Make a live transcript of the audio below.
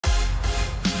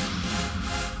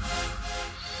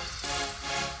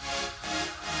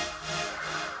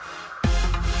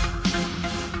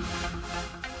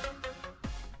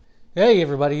Hey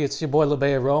everybody, it's your boy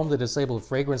labbearome, the disabled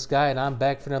fragrance guy, and I'm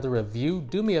back for another review.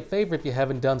 Do me a favor if you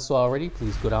haven't done so already,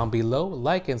 please go down below,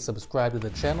 like and subscribe to the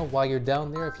channel. While you're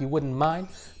down there, if you wouldn't mind,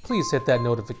 please hit that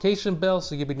notification bell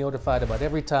so you'll be notified about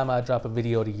every time I drop a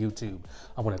video to YouTube.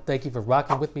 I want to thank you for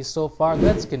rocking with me so far.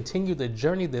 Let's continue the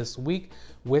journey this week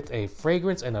with a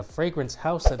fragrance and a fragrance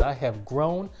house that I have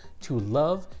grown to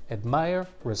love, admire,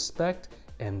 respect,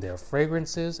 and their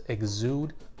fragrances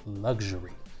exude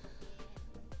luxury.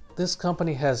 This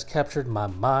company has captured my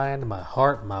mind, my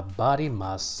heart, my body,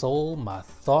 my soul, my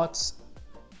thoughts,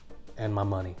 and my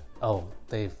money. Oh,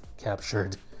 they've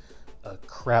captured a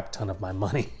crap ton of my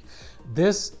money.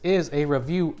 This is a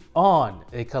review on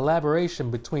a collaboration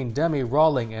between Demi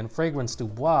Rawling and Fragrance Du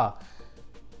Bois,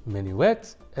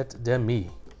 Minuit Et Demi.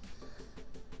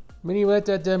 Minuit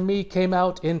Et Demi came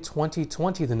out in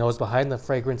 2020. The nose behind the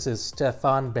fragrance is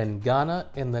Stefan Bengana.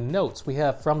 In the notes, we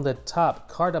have from the top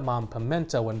cardamom,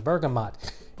 pimento, and bergamot.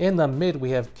 In the mid, we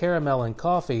have caramel and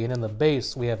coffee. And in the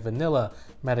base, we have vanilla,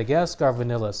 Madagascar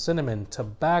vanilla, cinnamon,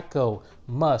 tobacco,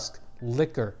 musk,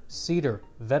 liquor, cedar,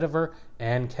 vetiver,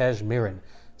 and cashmeran.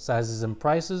 Sizes and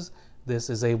prices. This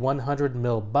is a 100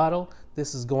 ml bottle.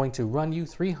 This is going to run you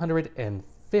 $350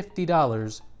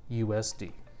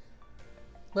 USD.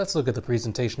 Let's look at the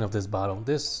presentation of this bottle.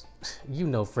 This, you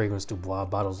know, Fragrance Du Bois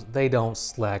bottles, they don't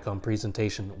slack on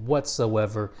presentation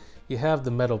whatsoever. You have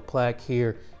the metal plaque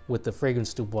here with the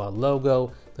Fragrance Du Bois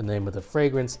logo, the name of the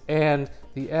fragrance, and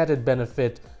the added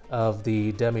benefit of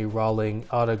the Demi Rawling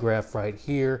autograph right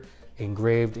here,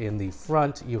 engraved in the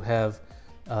front. You have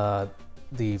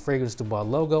the Fragrance Du Bois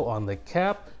logo on the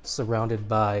cap, surrounded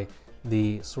by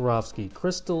the Swarovski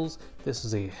crystals. This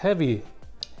is a heavy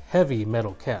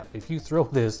metal cap. If you throw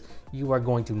this, you are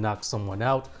going to knock someone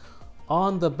out.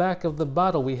 On the back of the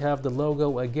bottle, we have the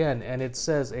logo again, and it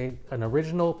says an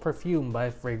original perfume by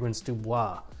Fragrance Du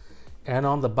Bois. And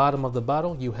on the bottom of the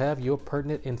bottle, you have your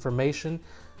pertinent information.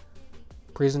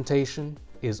 Presentation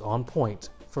is on point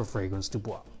for Fragrance Du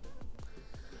Bois.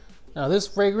 Now, this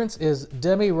fragrance is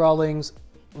Demi Rawling's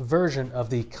version of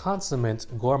the consummate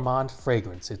gourmand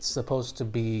fragrance. It's supposed to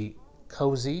be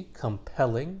cozy,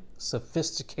 compelling,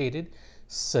 sophisticated,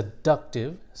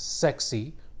 seductive,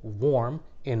 sexy, warm,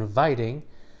 inviting.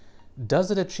 Does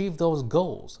it achieve those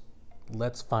goals?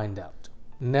 Let's find out.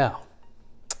 Now,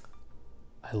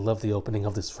 I love the opening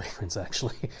of this fragrance,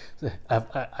 actually.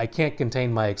 I can't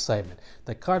contain my excitement.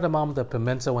 The cardamom, the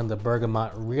pimento, and the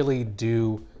bergamot really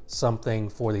do something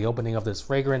for the opening of this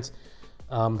fragrance.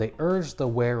 They urge the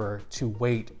wearer to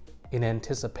wait in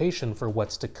anticipation for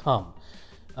what's to come.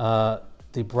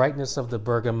 The brightness of the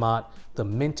bergamot, the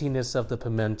mintiness of the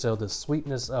pimento, the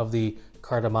sweetness of the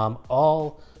cardamom,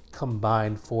 all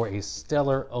combined for a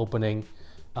stellar opening.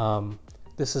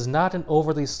 This is not an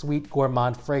overly sweet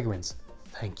gourmand fragrance.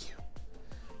 Thank you.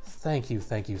 Thank you,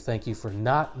 thank you, thank you for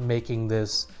not making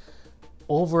this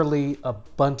overly,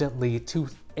 abundantly,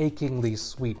 tooth-achingly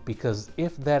sweet, because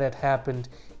if that had happened,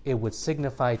 it would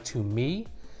signify to me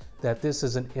that this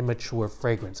is an immature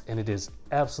fragrance, and it is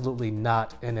absolutely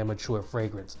not an immature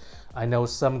fragrance. I know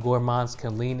some gourmands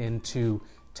can lean into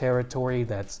territory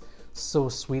that's so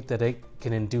sweet that it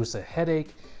can induce a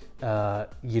headache.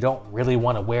 You don't really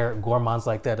want to wear gourmands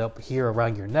like that up here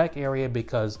around your neck area,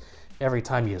 because every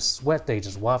time you sweat, they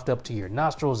just waft up to your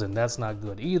nostrils, and that's not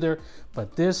good either.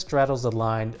 But this straddles the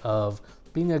line of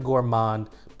being a gourmand,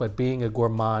 but being a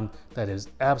gourmand that is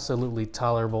absolutely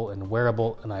tolerable and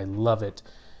wearable, and I love it.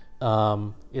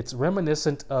 It's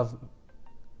reminiscent of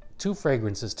two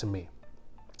fragrances to me: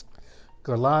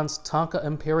 Guerlain's Tonka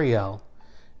Imperial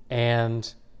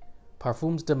and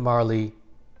Parfums de Marly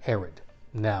Herod.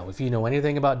 Now, if you know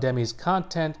anything about Demi's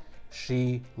content,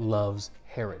 she loves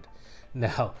Herod.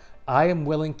 Now, I am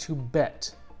willing to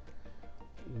bet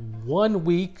 1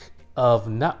 week of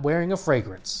not wearing a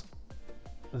fragrance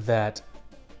that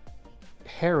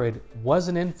Herod was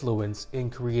an influence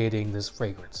in creating this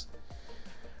fragrance.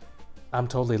 I'm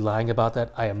totally lying about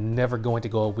that. I am never going to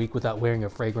go a week without wearing a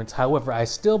fragrance. However, I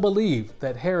still believe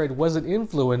that Herod was an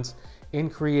influence in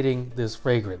creating this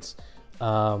fragrance.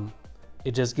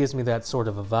 It just gives me that sort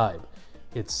of a vibe.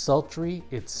 It's sultry,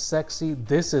 it's sexy.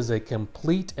 This is a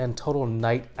complete and total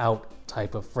night out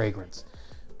type of fragrance.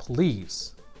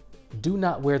 Please do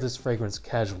not wear this fragrance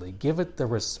casually. Give it the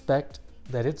respect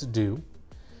that it's due.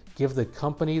 Give the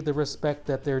company the respect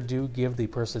that they're due. Give the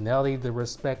personality the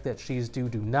respect that she's due.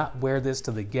 Do not wear this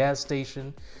to the gas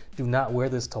station. Do not wear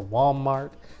this to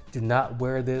Walmart. Do not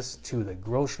wear this to the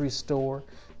grocery store.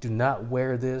 Do not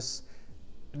wear this.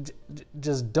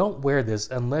 Just don't wear this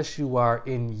unless you are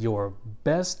in your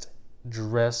best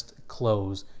dressed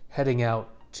clothes heading out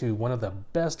to one of the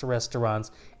best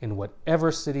restaurants in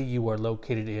whatever city you are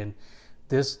located in,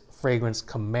 this fragrance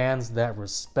commands that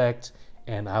respect,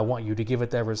 and I want you to give it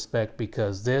that respect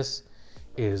because this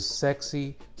is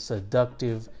sexy,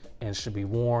 seductive, and should be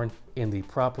worn in the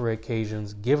proper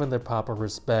occasions, given the proper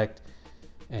respect,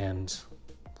 and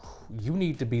you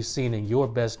need to be seen in your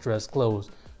best dressed clothes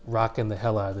rocking the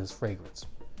hell out of this fragrance.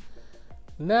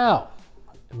 Now,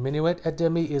 Minuit Et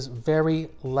Demi is very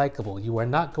likable. You are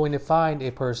not going to find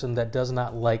a person that does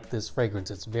not like this fragrance.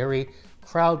 It's very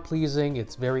crowd pleasing,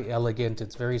 it's very elegant,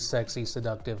 it's very sexy,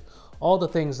 seductive, all the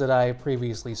things that I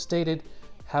previously stated.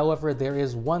 However, there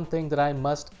is one thing that I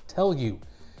must tell you.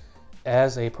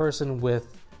 As a person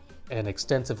with an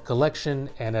extensive collection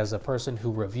and as a person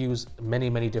who reviews many,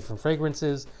 many different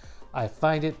fragrances, I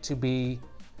find it to be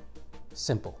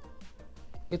simple.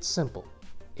 It's simple.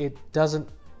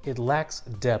 It lacks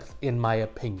depth in my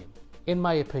opinion. In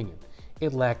my opinion,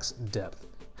 it lacks depth.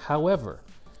 However,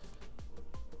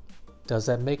 does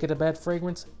that make it a bad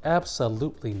fragrance?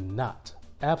 Absolutely not.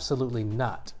 Absolutely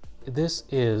not. This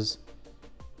is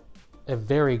a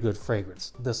very good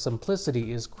fragrance. The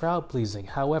simplicity is crowd pleasing.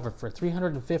 However, for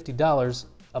 $350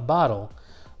 a bottle,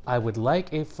 I would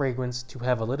like a fragrance to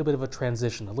have a little bit of a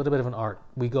transition, a little bit of an arc.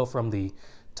 We go from the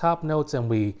top notes and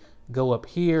we go up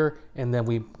here, and then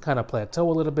we kind of plateau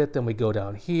a little bit, then we go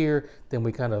down here, then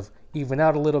we kind of even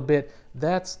out a little bit.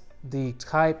 That's the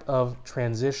type of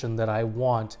transition that I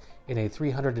want in a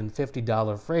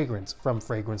 $350 fragrance from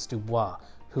Fragrance Du Bois,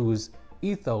 whose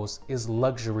ethos is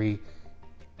luxury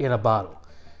in a bottle.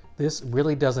 This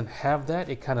really doesn't have that.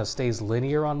 It kind of stays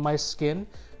linear on my skin.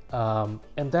 And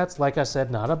that's, like I said,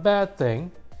 not a bad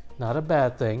thing,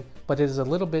 but it is a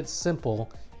little bit simple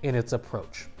in its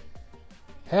approach.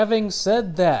 Having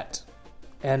said that,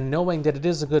 and knowing that it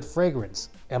is a good fragrance,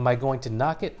 am I going to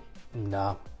knock it?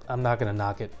 No, I'm not going to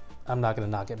knock it. I'm not going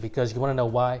to knock it because you want to know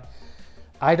why?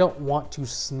 I don't want to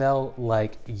smell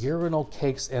like urinal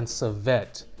cakes and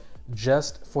civet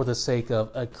just for the sake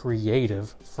of a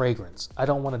creative fragrance. I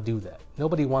don't want to do that.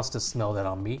 Nobody wants to smell that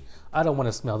on me. I don't want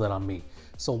to smell that on me.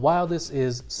 So while this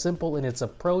is simple in its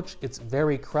approach, it's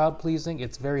very crowd pleasing,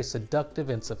 it's very seductive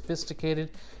and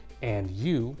sophisticated, and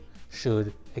you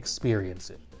should experience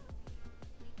it.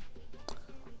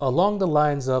 Along the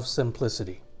lines of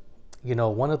simplicity, you know,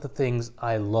 one of the things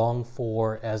I long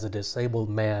for as a disabled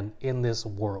man in this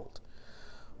world,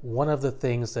 one of the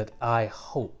things that I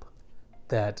hope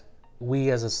that we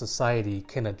as a society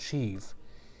can achieve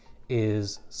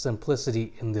is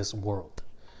simplicity in this world.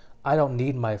 I don't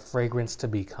need my fragrance to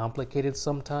be complicated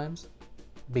sometimes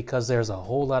because there's a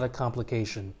whole lot of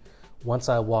complication once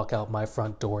I walk out my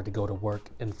front door to go to work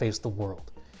and face the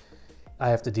world. I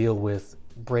have to deal with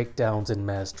breakdowns in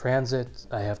mass transit.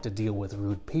 I have to deal with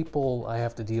rude people. I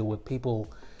have to deal with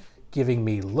people giving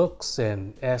me looks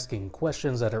and asking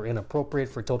questions that are inappropriate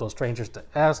for total strangers to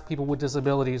ask people with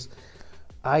disabilities.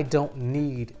 I don't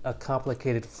need a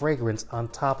complicated fragrance on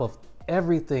top of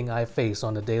everything I face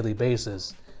on a daily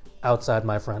basis outside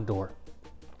my front door.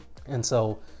 And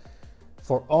so,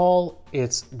 for all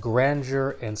its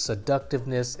grandeur and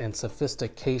seductiveness and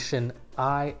sophistication,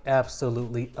 I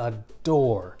absolutely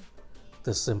adore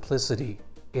the simplicity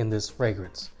in this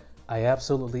fragrance.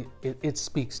 It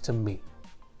speaks to me.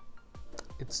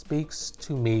 It speaks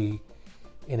to me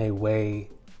in a way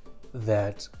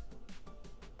that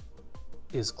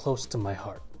is close to my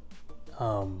heart.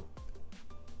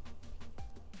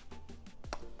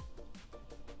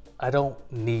 I don't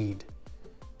need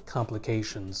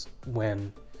complications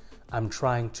when I'm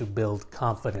trying to build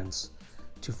confidence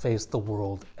to face the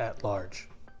world at large.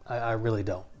 I really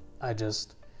don't.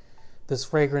 This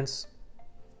fragrance,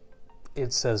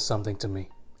 it says something to me.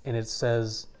 And it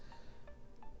says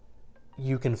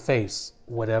you can face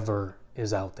whatever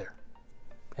is out there.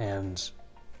 And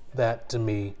that to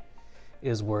me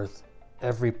is worth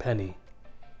every penny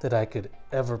that I could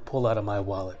ever pull out of my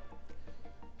wallet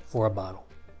for a bottle.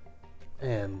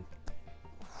 And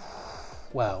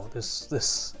wow,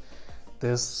 this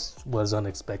was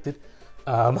unexpected.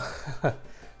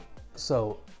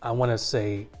 So I want to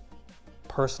say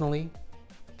personally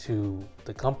to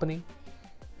the company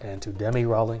and to Demi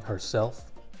Rawling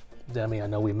herself. Demi, I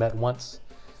know we met once,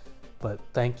 but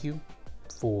thank you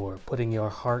for putting your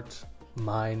heart,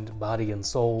 mind, body, and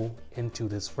soul into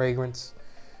this fragrance.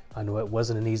 I know it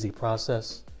wasn't an easy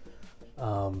process,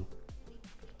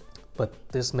 but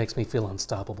this makes me feel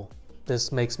unstoppable.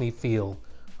 This makes me feel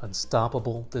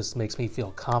unstoppable. This makes me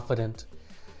feel confident,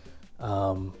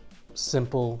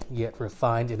 simple yet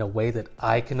refined in a way that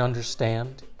I can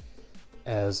understand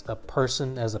as a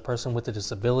person with a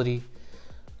disability.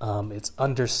 It's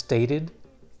understated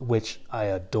which I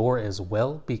adore as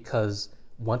well, because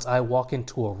once I walk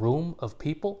into a room of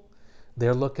people,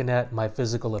 they're looking at my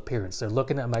physical appearance. They're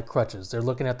looking at my crutches. They're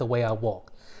looking at the way I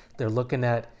walk. They're looking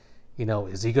at, you know,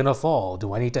 is he going to fall?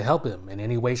 Do I need to help him in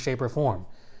any way, shape, or form?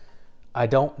 I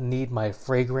don't need my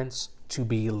fragrance to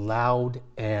be loud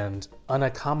and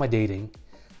unaccommodating,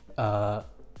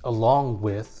 along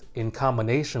with, in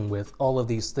combination with, all of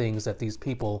these things that these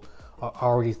people are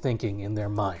already thinking in their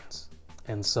minds.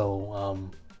 And so,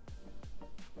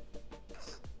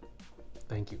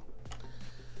 thank you.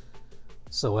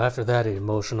 So after that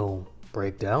emotional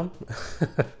breakdown,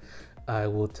 I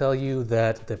will tell you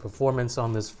that the performance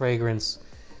on this fragrance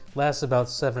lasts about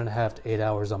 7.5 to 8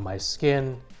 hours on my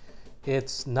skin.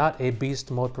 It's not a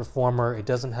beast mode performer. It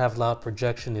doesn't have loud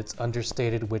projection. It's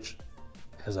understated, which,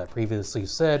 as I previously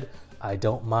said, I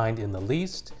don't mind in the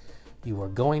least. You are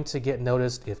going to get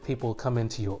noticed if people come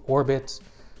into your orbit.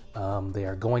 They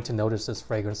are going to notice this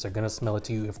fragrance. They're going to smell it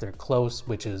to you if they're close,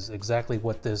 which is exactly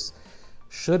what this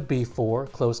should be for.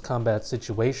 Close combat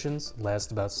situations.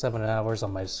 Lasts about 7 hours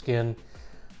on my skin.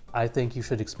 I think you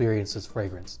should experience this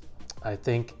fragrance. I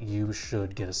think you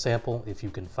should get a sample if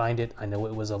you can find it. I know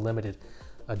it was a limited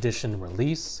edition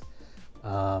release,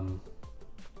 but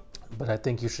I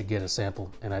think you should get a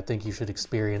sample, and I think you should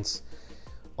experience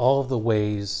all of the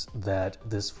ways that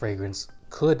this fragrance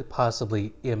could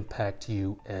possibly impact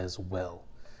you as well.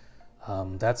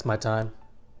 That's my time.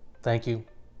 Thank you.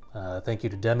 Thank you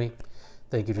to Demi.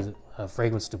 Thank you to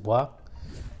Fragrance Du Bois.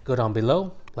 Go down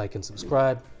below, like and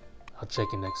subscribe. I'll check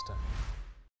you next time.